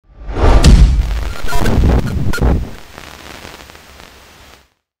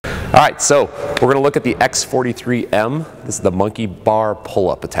All right, so we're going to look at the X-43M. This is the Monkey Bar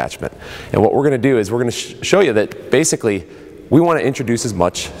pull-up attachment. And what we're going to do is we're going to show you that basically we want to introduce as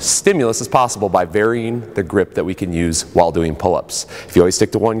much stimulus as possible by varying the grip that we can use while doing pull-ups. If you always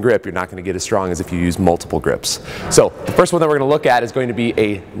stick to one grip, you're not going to get as strong as if you use multiple grips. So the first one that we're going to look at is going to be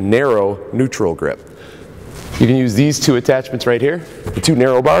a narrow neutral grip. You can use these two attachments right here, the two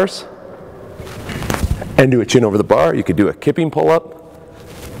narrow bars, and do a chin over the bar. You could do a kipping pull-up,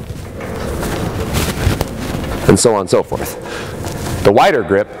 and so on and so forth. The wider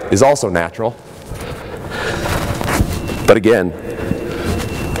grip is also natural, but again,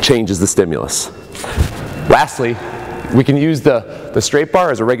 changes the stimulus. Lastly, we can use the straight bar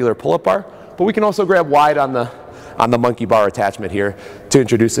as a regular pull-up bar, but we can also grab wide on the monkey bar attachment here to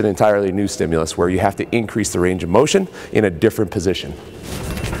introduce an entirely new stimulus where you have to increase the range of motion in a different position.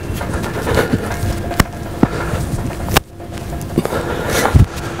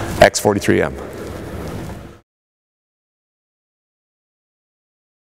 X-43M.